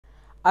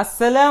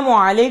Assalamu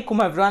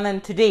alaikum everyone,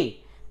 and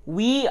today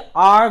we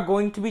are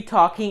going to be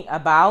talking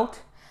about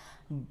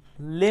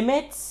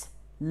limits,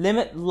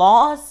 limit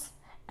laws,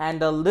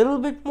 and a little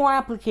bit more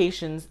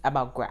applications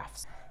about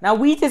graphs. Now,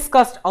 we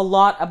discussed a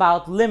lot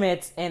about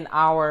limits in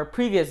our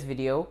previous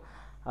video.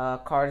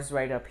 Card is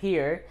right up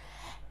here.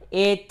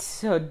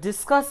 It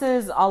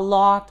discusses a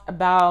lot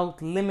about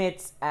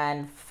limits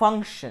and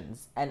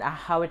functions and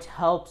how it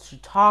helps to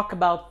talk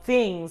about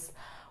things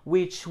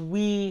which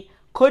we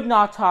could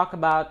not talk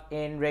about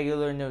in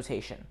regular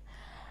notation.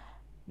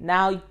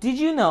 Now, did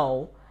you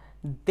know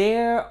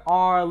there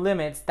are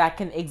limits that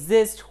can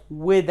exist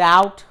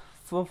without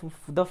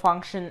the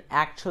function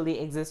actually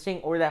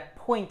existing, or that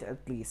point at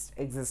least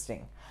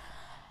existing?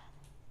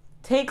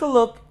 Take a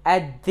look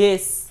at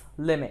this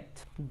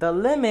limit. The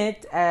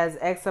limit as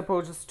x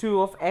approaches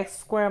 2 of x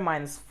squared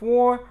minus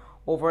 4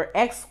 over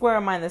x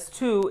squared minus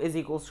 2 is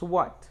equals to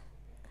what?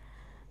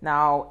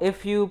 Now,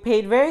 if you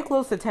paid very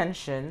close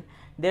attention,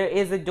 there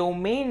is a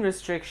domain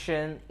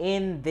restriction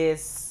in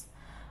this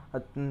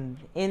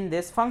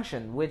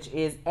function, which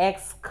is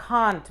x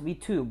can't be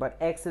 2, but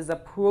x is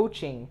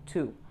approaching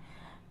 2.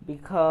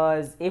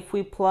 Because if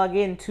we plug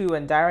in 2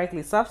 and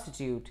directly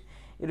substitute,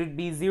 it would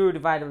be 0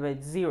 divided by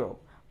 0.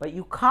 But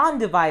you can't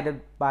divide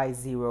it by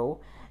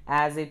 0,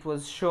 as it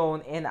was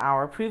shown in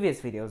our previous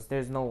videos.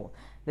 There's no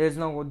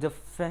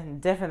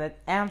definite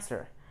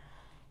answer.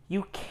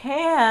 You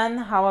can,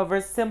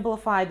 however,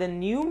 simplify the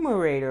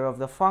numerator of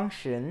the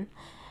function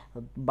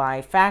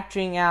by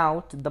factoring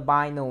out the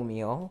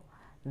binomial.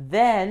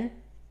 Then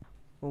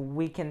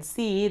we can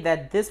see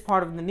that this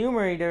part of the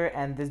numerator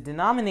and this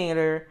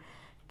denominator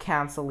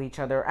cancel each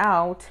other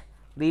out,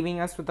 leaving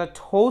us with a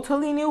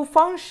totally new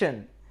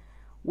function,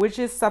 which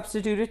is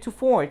substituted to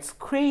 4. It's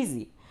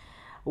crazy.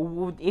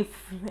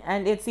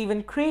 And it's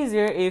even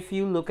crazier if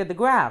you look at the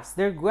graphs.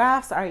 Their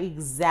graphs are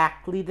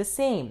exactly the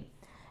same,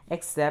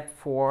 except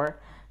for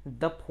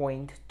the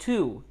point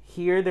 2.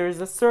 Here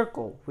there's a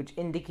circle which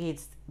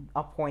indicates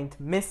a point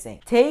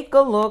missing. Take a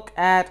look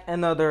at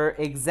another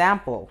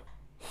example.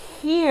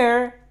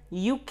 Here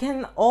you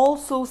can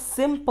also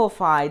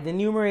simplify the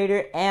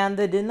numerator and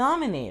the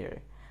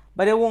denominator,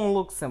 but it won't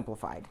look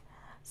simplified.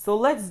 So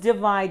let's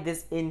divide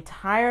this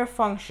entire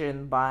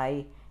function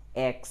by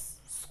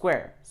x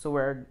squared. So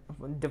we're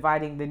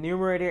dividing the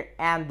numerator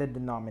and the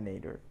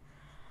denominator.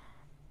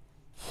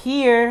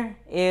 Here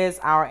is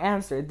our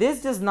answer.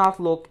 This does not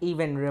look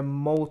even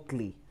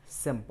remotely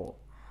simple,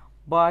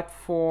 but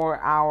for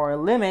our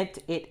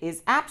limit, it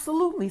is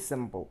absolutely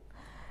simple.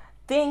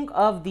 Think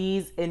of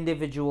these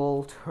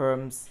individual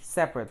terms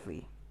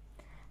separately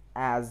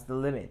as the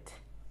limit.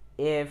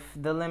 If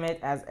the limit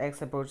as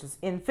x approaches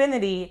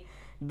infinity,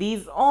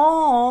 these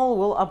all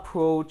will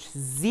approach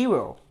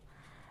 0.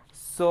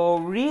 So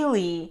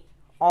really,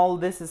 all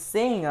this is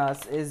saying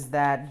us is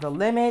that the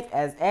limit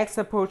as x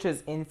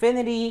approaches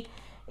infinity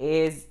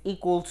is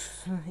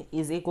equals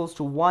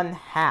to 1/2.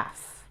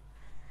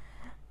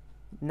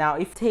 Now,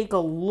 if you take a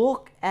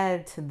look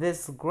at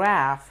this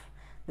graph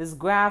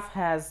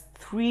has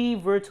two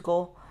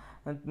vertical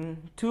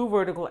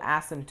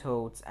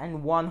asymptotes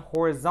and one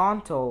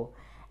horizontal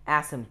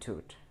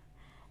asymptote,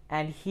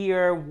 and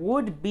here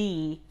would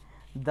be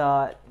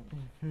the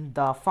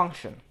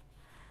function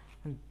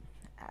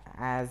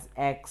as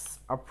x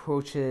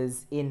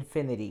approaches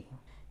infinity.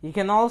 You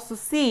can also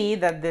see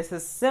that this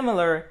is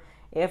similar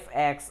if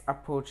x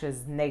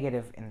approaches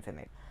negative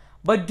infinity.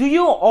 But do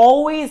you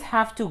always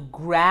have to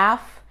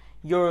graph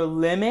your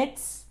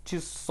limits to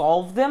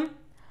solve them?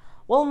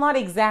 Well, not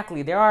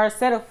exactly. There are a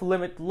set of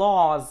limit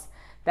laws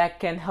that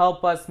can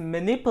help us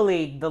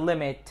manipulate the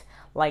limit,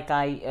 like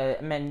I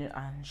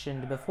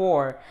mentioned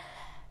before,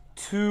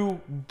 to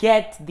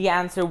get the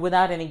answer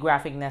without any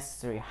graphing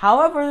necessary.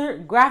 However,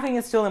 graphing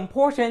is still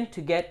important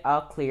to get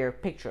a clear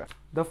picture.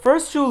 The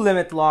first two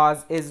limit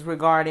laws is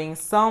regarding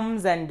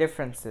sums and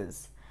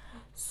differences.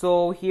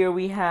 So here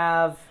we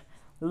have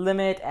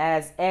limit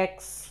as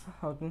x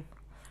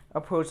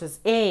approaches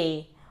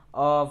a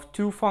of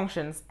two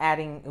functions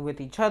adding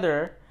with each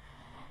other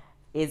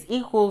is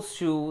equals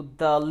to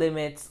the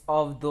limits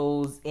of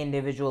those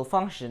individual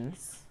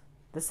functions.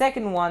 The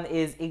second one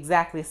is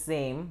exactly the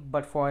same,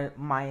 but for a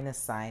minus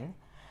sign.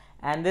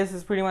 And this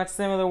is pretty much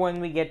similar when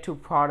we get to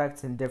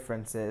products and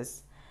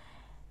differences.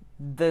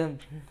 The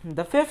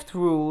fifth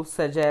rule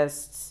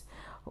suggests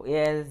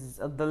is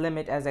the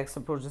limit as x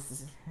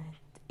approaches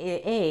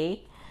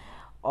a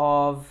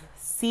of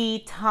c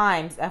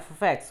times f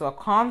of x. So a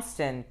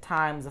constant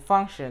times a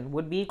function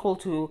would be equal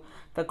to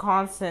the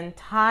constant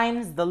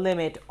times the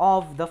limit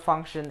of the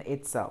function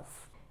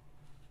itself.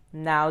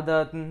 Now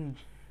the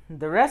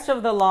rest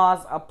of the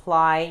laws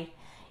apply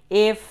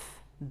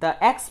if the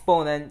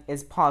exponent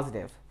is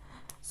positive.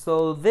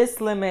 So this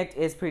limit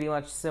is pretty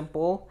much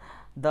simple.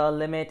 The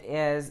limit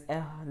is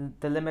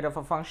the limit of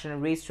a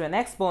function raised to an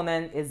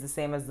exponent is the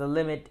same as the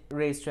limit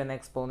raised to an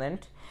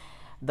exponent.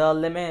 The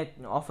limit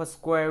of a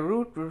square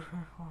root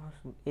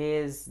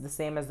is the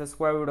same as the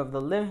square root of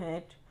the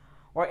limit,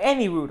 or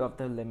any root of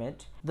the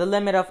limit. The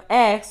limit of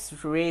x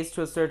raised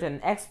to a certain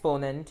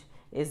exponent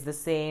is the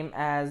same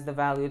as the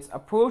value it's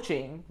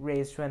approaching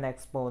raised to an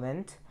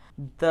exponent.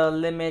 The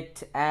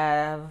limit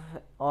of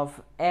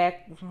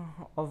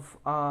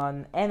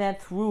an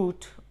nth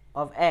root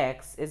of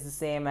x is the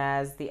same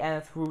as the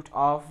nth root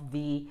of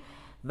the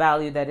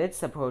value that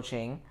it's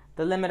approaching.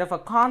 The limit of a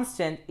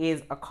constant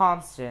is a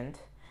constant,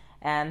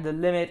 and the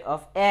limit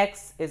of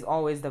x is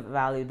always the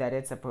value that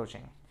it's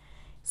approaching.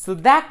 So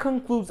that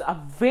concludes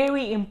a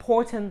very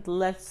important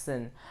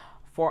lesson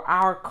for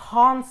our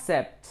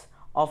concept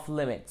of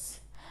limits.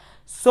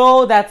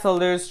 So that's all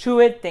there is to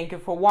it. Thank you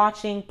for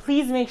watching.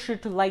 Please make sure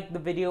to like the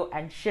video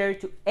and share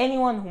it to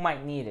anyone who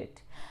might need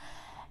it.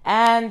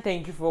 And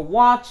thank you for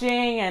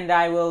watching, and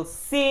I will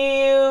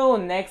see you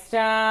next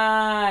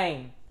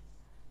time.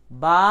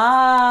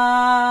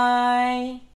 Bye.